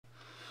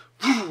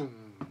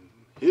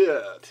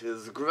Here,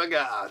 'tis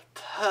Gregor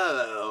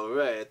Turrell,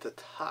 ready to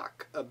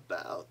talk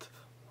about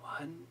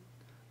 1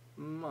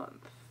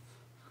 month.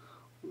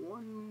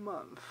 1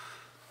 month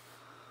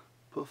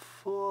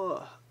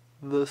before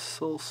the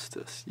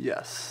solstice.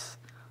 Yes,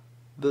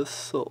 the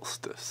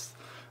solstice.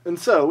 And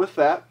so, with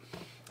that,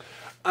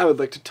 I would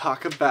like to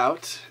talk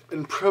about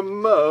and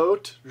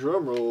promote,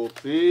 drumroll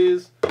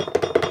please,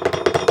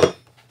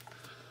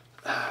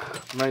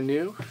 my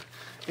new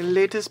and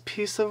latest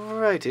piece of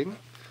writing,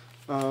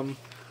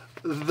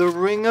 The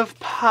Ring of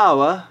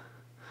Power,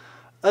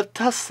 a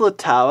Tesla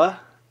Tower,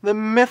 the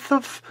myth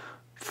of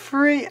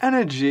free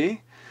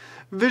energy,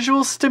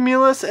 visual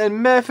stimulus,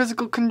 and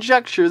metaphysical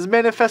conjectures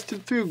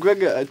manifested through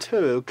Gregor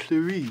Arturo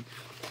Clary.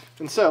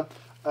 And so,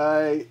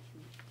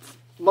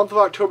 month of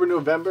October,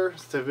 November,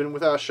 since I've been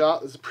without a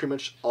shot, this is pretty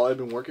much all I've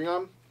been working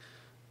on.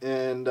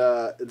 And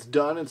it's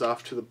done, it's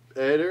off to the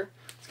editor.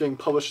 It's getting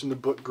published in the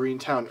book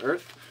Greentown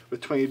Earth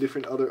with 20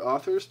 different other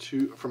authors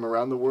from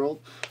around the world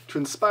to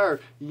inspire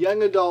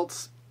young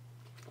adults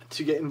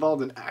to get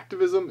involved in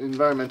activism and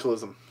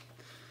environmentalism.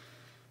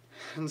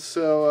 And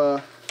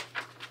so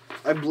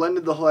I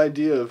blended the whole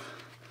idea of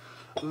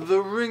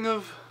the Ring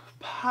of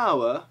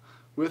Power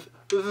with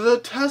the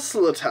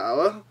Tesla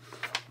Tower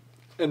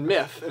and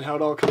myth and how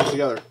it all comes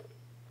together.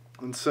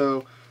 And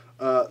so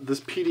this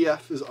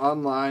PDF is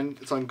online.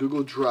 It's on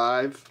Google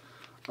Drive.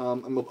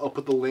 I'll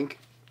put the link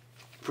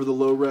for the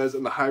low-res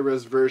and the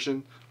high-res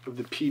version of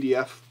the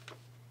PDF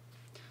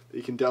that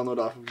you can download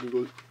off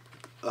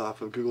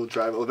of Google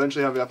Drive. I'll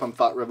eventually have it up on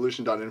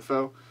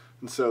thoughtrevolution.info,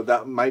 and so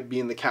that might be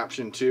in the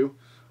caption too.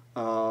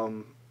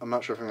 I'm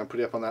not sure if I'm going to put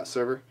it up on that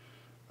server,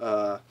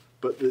 but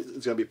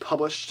it's going to be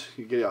published.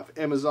 You can get it off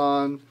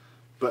Amazon,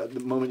 but at the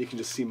moment you can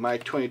just see my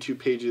 22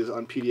 pages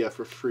on PDF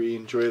for free.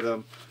 Enjoy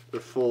them.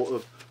 They're full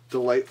of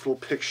delightful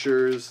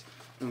pictures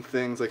and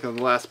things. Like on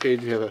the last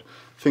page, we have a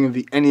thing of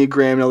the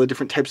Enneagram and all the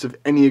different types of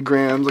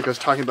Enneagrams, like I was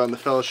talking about in the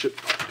Fellowship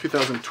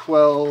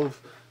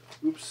 2012.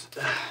 Oops.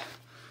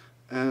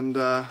 And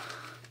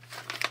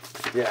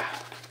yeah,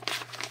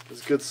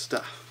 it's good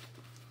stuff.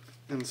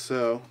 And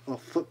so I'll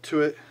flip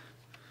to it.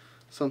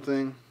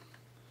 Something.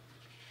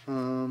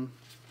 I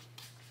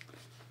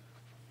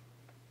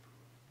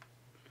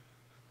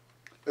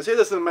say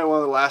this in one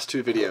of the last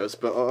two videos,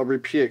 but I'll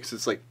repeat it because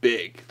it's like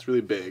big. It's really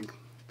big.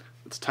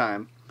 It's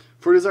time.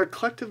 For it is our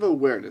collective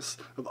awareness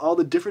of all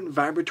the different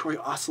vibratory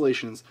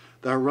oscillations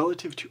that are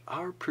relative to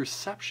our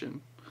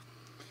perception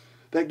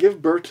that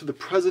give birth to the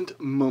present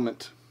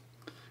moment.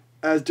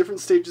 As different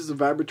stages of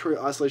vibratory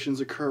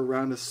oscillations occur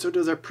around us, so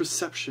does our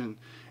perception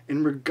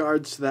in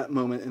regards to that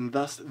moment, and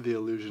thus the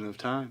illusion of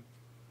time.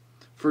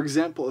 For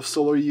example, a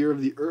solar year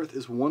of the Earth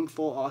is one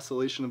full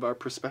oscillation of our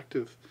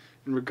perspective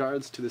in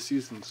regards to the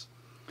seasons,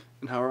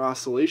 and how our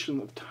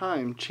oscillation of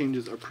time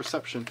changes our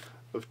perception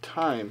of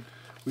time.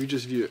 We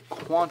just view it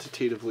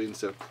quantitatively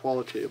instead of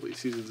qualitatively.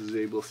 Seasons is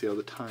able to see all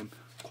the time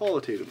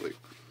qualitatively.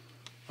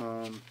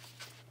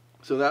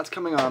 So that's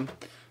coming on.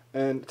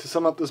 And to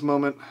sum up this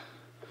moment,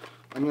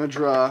 I'm going to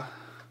draw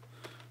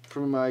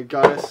from my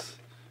Goddess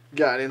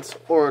Guidance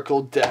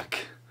Oracle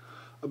deck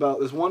about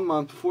this 1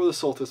 month before the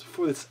solstice,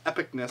 before this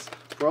epicness,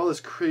 for all this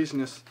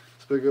craziness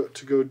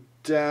to go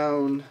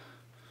down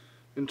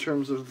in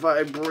terms of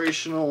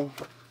vibrational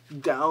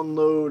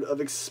download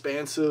of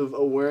expansive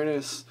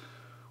awareness,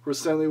 where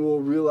suddenly we'll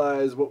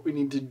realize what we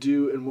need to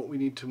do and what we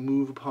need to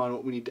move upon,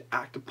 what we need to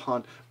act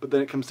upon. But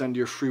then it comes down to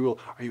your free will.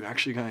 Are you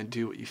actually going to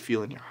do what you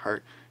feel in your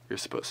heart you're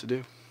supposed to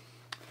do?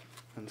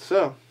 And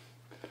so,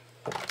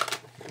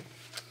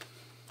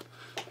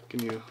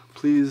 can you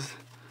please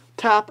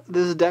tap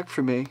this deck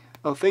for me?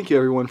 Oh, thank you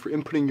everyone for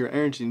inputting your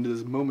energy into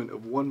this moment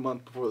of 1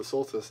 month before the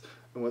solstice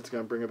and what it's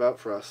going to bring about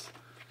for us.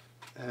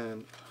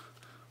 And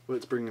what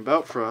it's bringing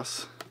about for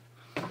us: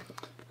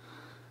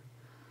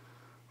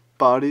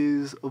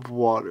 bodies of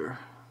water,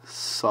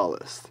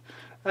 solace.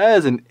 That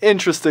is an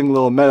interesting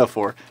little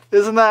metaphor.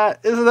 Isn't that?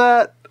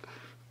 It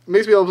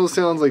makes me almost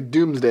sound like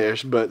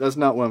doomsday-ish, but that's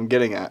not what I'm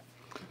getting at.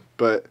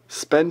 But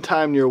spend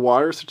time near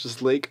water, such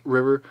as lake,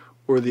 river,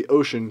 or the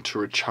ocean, to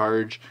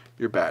recharge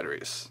your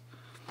batteries.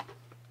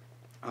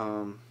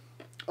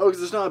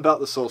 Because it's not about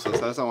the solstice.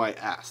 That's not why I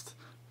asked.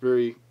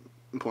 Very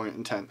important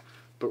intent.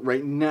 But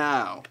right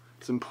now,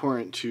 it's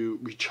important to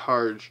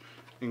recharge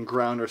and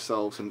ground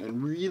ourselves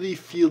and really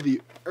feel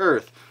the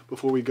earth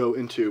before we go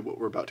into what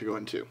we're about to go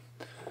into.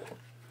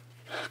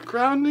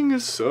 Grounding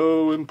is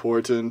so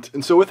important.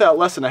 And so with that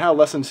lesson, I had a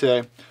lesson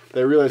today that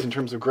I realized in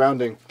terms of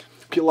grounding.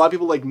 A lot of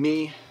people like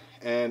me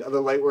and other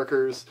light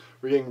workers,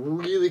 we're getting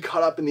really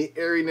caught up in the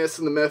airiness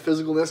and the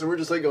metaphysicalness, and we're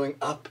just like going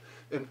up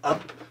and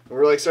up. And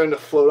we're like starting to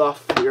float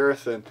off the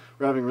earth, and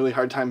we're having a really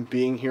hard time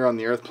being here on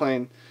the earth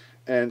plane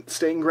and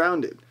staying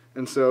grounded.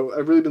 And so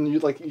I've really been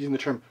using the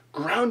term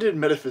grounded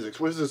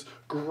metaphysics. What is this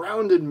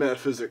grounded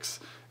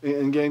metaphysics?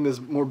 And getting this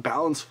more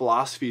balanced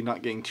philosophy,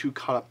 not getting too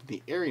caught up in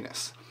the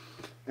airiness.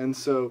 And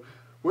so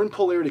we're in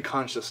polarity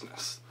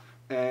consciousness.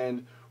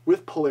 And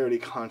with polarity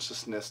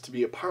consciousness, to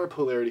be a part of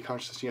polarity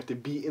consciousness, you have to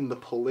be in the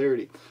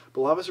polarity. But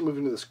a lot of us are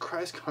moving to this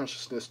Christ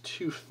consciousness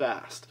too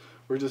fast,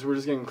 We're just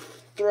getting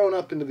thrown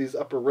up into these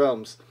upper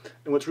realms.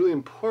 And what's really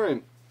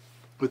important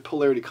with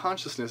polarity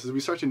consciousness is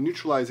we start to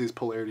neutralize these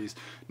polarities,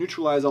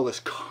 neutralize all this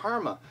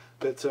karma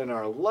that's in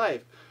our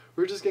life.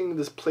 We're just getting to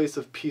this place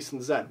of peace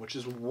and Zen, which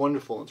is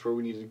wonderful. It's where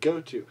we need to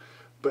go to.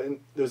 But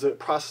there's a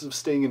process of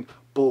staying in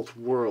both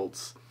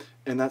worlds.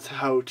 And that's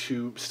how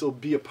to still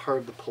be a part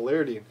of the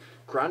polarity. And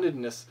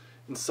groundedness,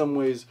 in some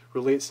ways,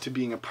 relates to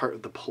being a part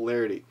of the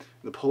polarity.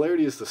 And the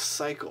polarity is the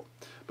cycle.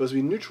 But as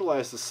we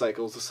neutralize the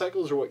cycles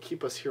are what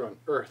keep us here on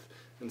Earth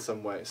in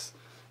some ways.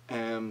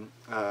 And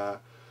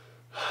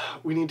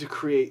we need to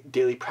create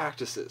daily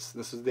practices.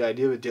 This is the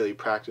idea of a daily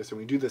practice, and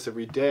we do this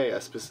every day at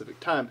a specific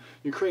time.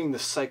 You're creating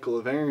this cycle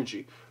of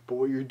energy, but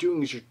what you're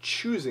doing is you're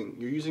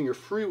using your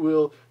free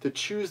will to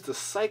choose the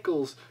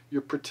cycles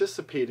you're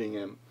participating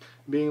in.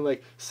 Being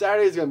like,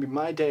 Saturday's going to be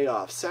my day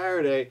off.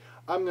 Saturday,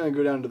 I'm going to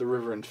go down to the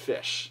river and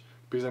fish,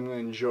 because I'm going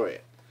to enjoy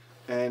it.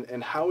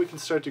 And how we can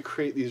start to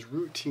create these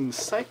routine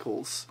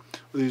cycles,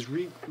 or these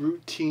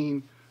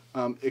routine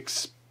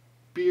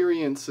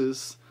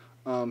experiences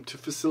to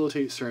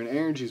facilitate certain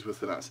energies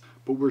within us,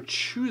 but we're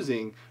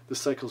choosing the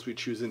cycles we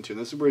choose into, and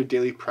this is where a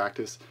daily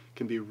practice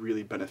can be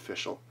really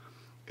beneficial.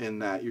 In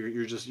that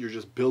you're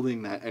just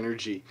building that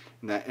energy,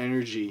 and that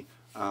energy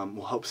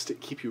will help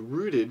keep you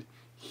rooted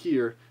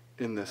here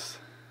in this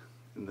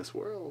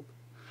world.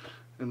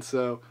 And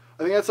so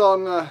I think that's all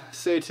I'm gonna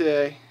say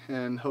today,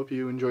 and hope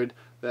you enjoyed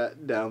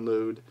that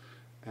download.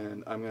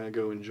 And I'm gonna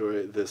go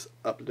enjoy this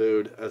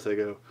upload as I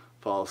go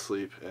fall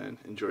asleep and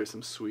enjoy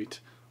some sweet,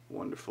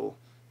 wonderful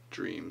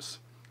dreams.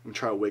 I'm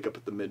trying to wake up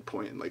at the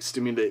midpoint and like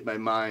stimulate my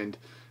mind,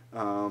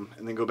 and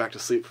then go back to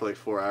sleep for like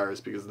 4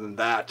 hours, because then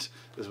that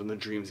is when the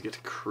dreams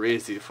get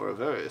crazy for a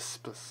very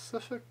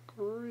specific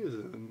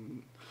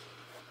reason.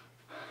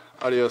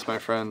 Adios, my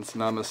friends.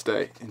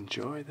 Namaste.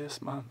 Enjoy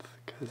this month,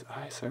 because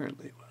I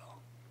certainly will.